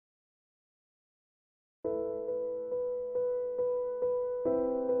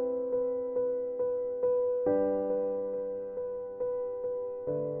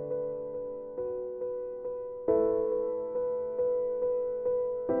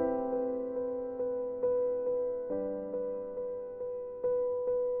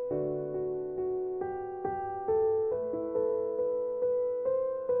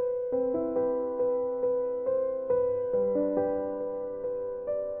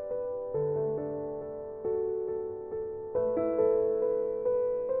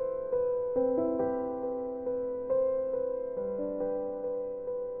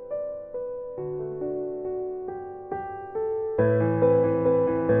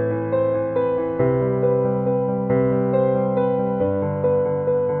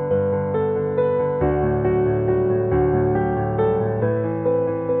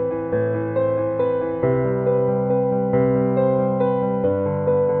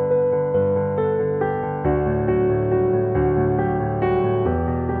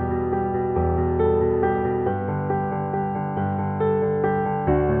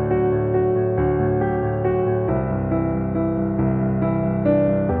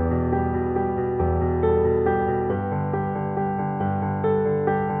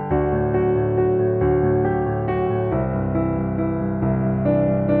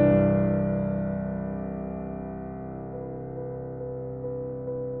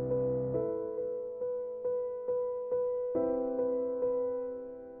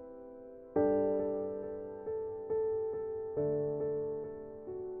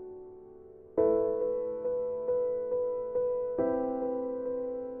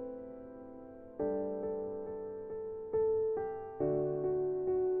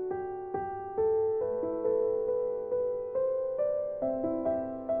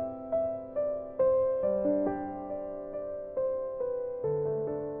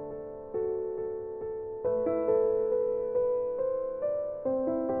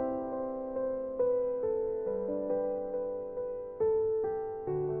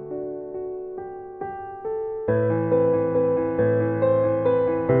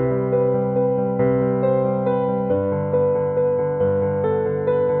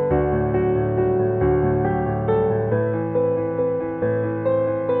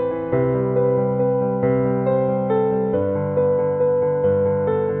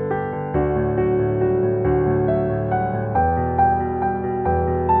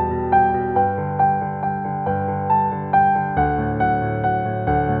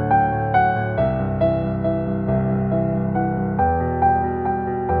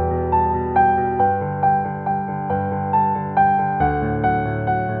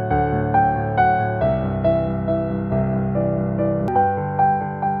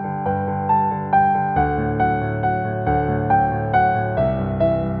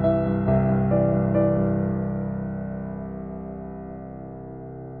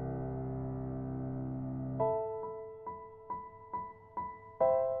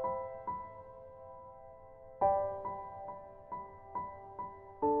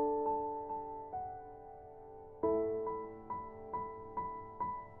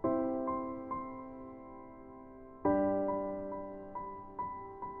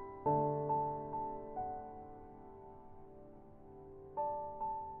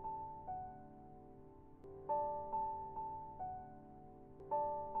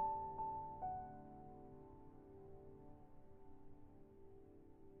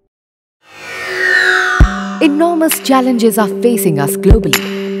Enormous challenges are facing us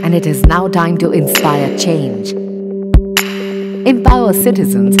globally, and it is now time to inspire change, empower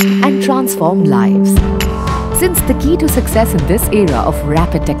citizens, and transform lives. Since the key to success in this era of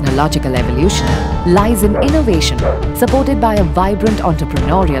rapid technological evolution lies in innovation, supported by a vibrant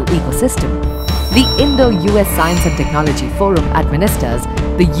entrepreneurial ecosystem, the Indo-US Science and Technology Forum administers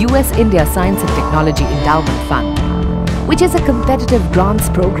the US-India Science and Technology Endowment Fund, which is a competitive grants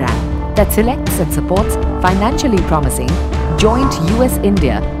program that selects and supports financially promising joint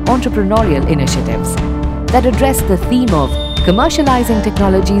US-India entrepreneurial initiatives that address the theme of commercializing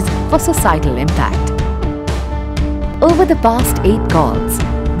technologies for societal impact. Over the past 8 calls,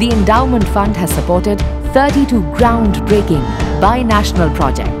 the Endowment Fund has supported 32 groundbreaking binational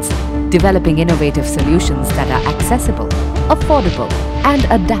projects, developing innovative solutions that are accessible, affordable, and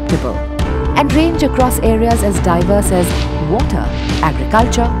adaptable, and range across areas as diverse as water,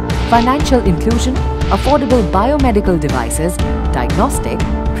 agriculture, financial inclusion, affordable biomedical devices, diagnostic,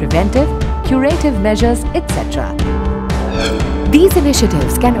 preventive, curative measures, etc. These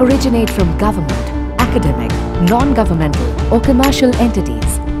initiatives can originate from government, academic, non-governmental or commercial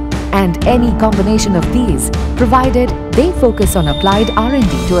entities, and any combination of these, provided they focus on applied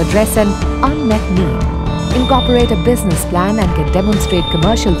R&D to address an unmet need, incorporate a business plan and can demonstrate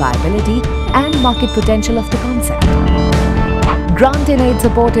commercial viability and market potential of the concept. Grant and aid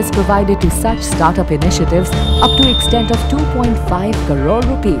support is provided to such startup initiatives up to extent of 2.5 crore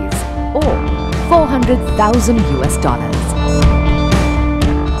rupees or $400,000 US.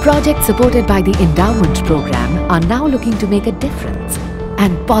 Projects supported by the endowment program are now looking to make a difference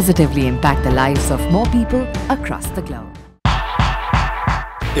and positively impact the lives of more people across the globe.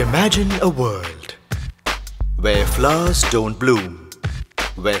 Imagine a world where flowers don't bloom,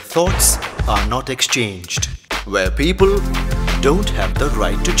 where thoughts are not exchanged, where people don't have the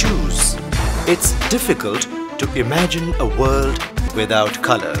right to choose. It's difficult to imagine a world without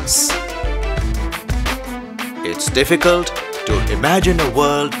colors. It's difficult to imagine a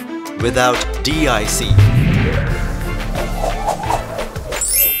world without DIC.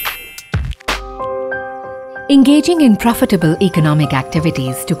 Engaging in profitable economic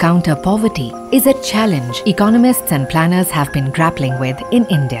activities to counter poverty is a challenge economists and planners have been grappling with in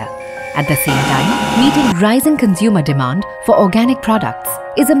India. At the same time, meeting rising consumer demand for organic products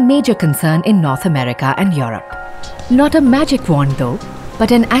is a major concern in North America and Europe. Not a magic wand though,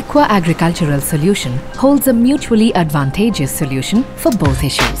 but an aqua-agricultural solution holds a mutually advantageous solution for both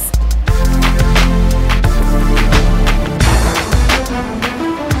issues.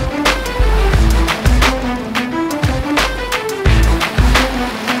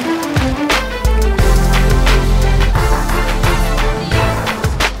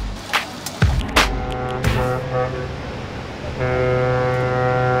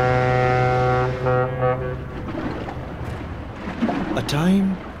 A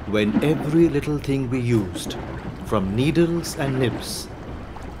time when every little thing we used, from needles and nibs,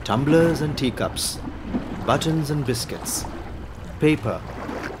 tumblers and teacups, buttons and biscuits, paper,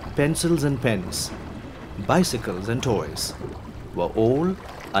 pencils and pens, bicycles and toys, were all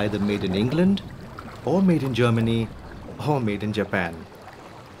either made in England or made in Germany or made in Japan.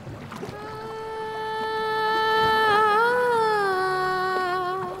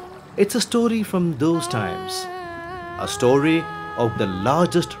 It's a story from those times, a story of the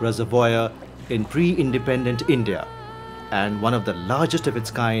largest reservoir in pre-independent India and one of the largest of its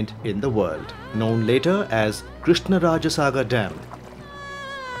kind in the world, known later as Krishnarajasagar Dam.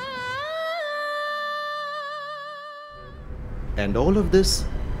 And all of this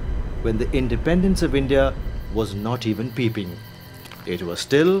when the independence of India was not even peeping. It was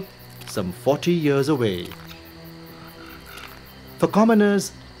still some 40 years away. For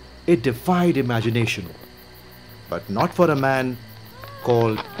commoners, it defied imagination, but not for a man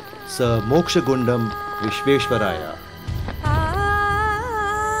called Sir Mokshagundam Vishveshwaraya.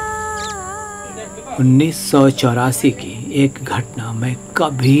 1984 की एक घटना मैं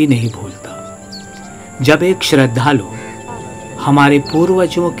कभी नहीं भूलता, जब एक श्रद्धालु हमारे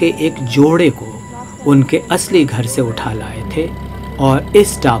पूर्वजों के एक जोड़े को उनके असली घर से उठा लाए थे और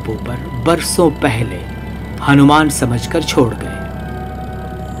इस टापू पर बरसों पहले हनुमान समझकर छोड़ गए।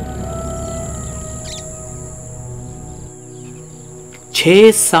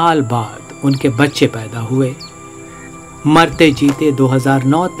 6 साल बाद उनके बच्चे पैदा हुए, मरते जीते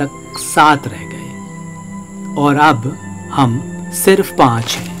 2009 तक 7 रह गए और अब हम सिर्फ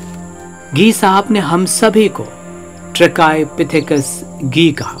 5 हैं। गी साहब ने हम सभी को ट्रिकाइपिथेकस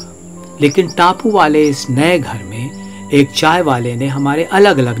गी कहा, लेकिन टापू वाले इस नए घर में एक चाय वाले ने हमारे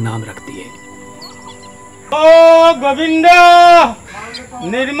अलग अलग नाम रख दिए। ओ गोविंदा,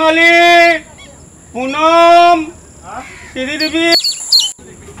 निर्मली, पूनम, दीदी दीदी,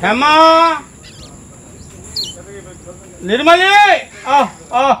 हेमा, निर्मली, आओ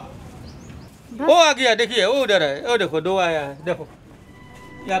आओ। वो आ गया, देखिए वो उधर है, वो देखो दो आया है, देखो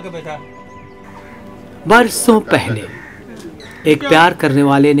क्या के बैठा। बरसों पहले एक प्यार करने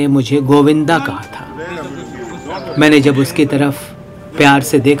वाले ने मुझे गोविंदा कहा था। मैंने जब उसकी तरफ प्यार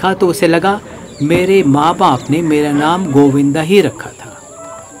से देखा तो उसे लगा मेरे माँ बाप ने मेरा नाम गोविंदा ही रखा था।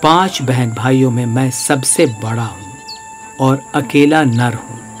 5 बहन भाइयों में मैं सबसे बड़ा हूँ और अकेला नर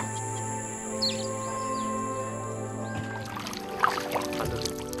हूँ।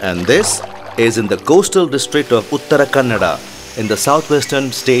 And this is in the coastal district of Uttara Kannada in the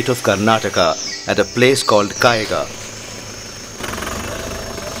southwestern state of Karnataka at a place called Kaiga.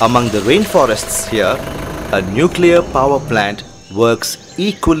 Among the rainforests here, a nuclear power plant works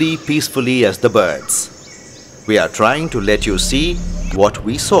equally peacefully as the birds. We are trying to let you see what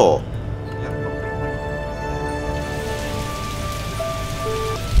we saw.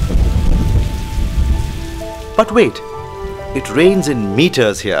 But wait, it rains in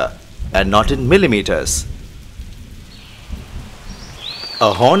meters here and not in millimeters.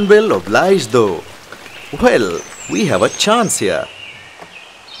 A hornbill obliged though. Well, we have a chance here.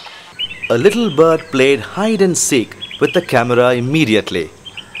 A little bird played hide and seek with the camera immediately.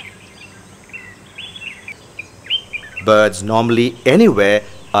 Birds normally anywhere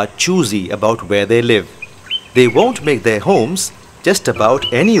are choosy about where they live. They won't make their homes just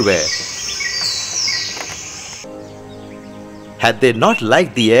about anywhere. Had they not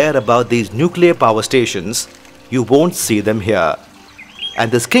liked the air about these nuclear power stations, you won't see them here.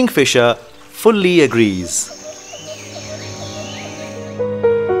 And this kingfisher fully agrees.